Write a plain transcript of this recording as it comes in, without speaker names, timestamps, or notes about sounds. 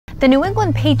The New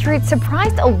England Patriots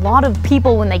surprised a lot of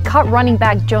people when they cut running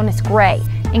back Jonas Gray,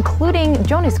 including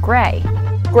Jonas Gray.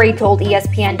 Gray told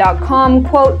ESPN.com,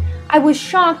 quote, "I was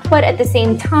shocked, but at the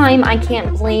same time, I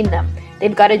can't blame them.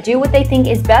 They've got to do what they think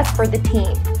is best for the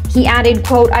team." He added,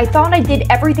 quote, "I thought I did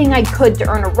everything I could to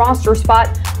earn a roster spot,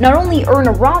 not only earn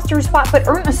a roster spot, but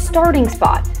earn a starting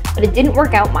spot, but it didn't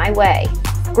work out my way."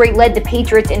 Gray led the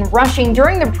Patriots in rushing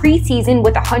during the preseason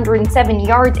with 107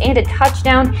 yards and a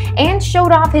touchdown, and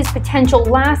showed off his potential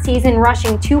last season,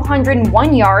 rushing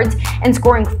 201 yards and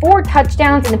scoring 4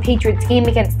 touchdowns in the Patriots game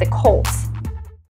against the Colts.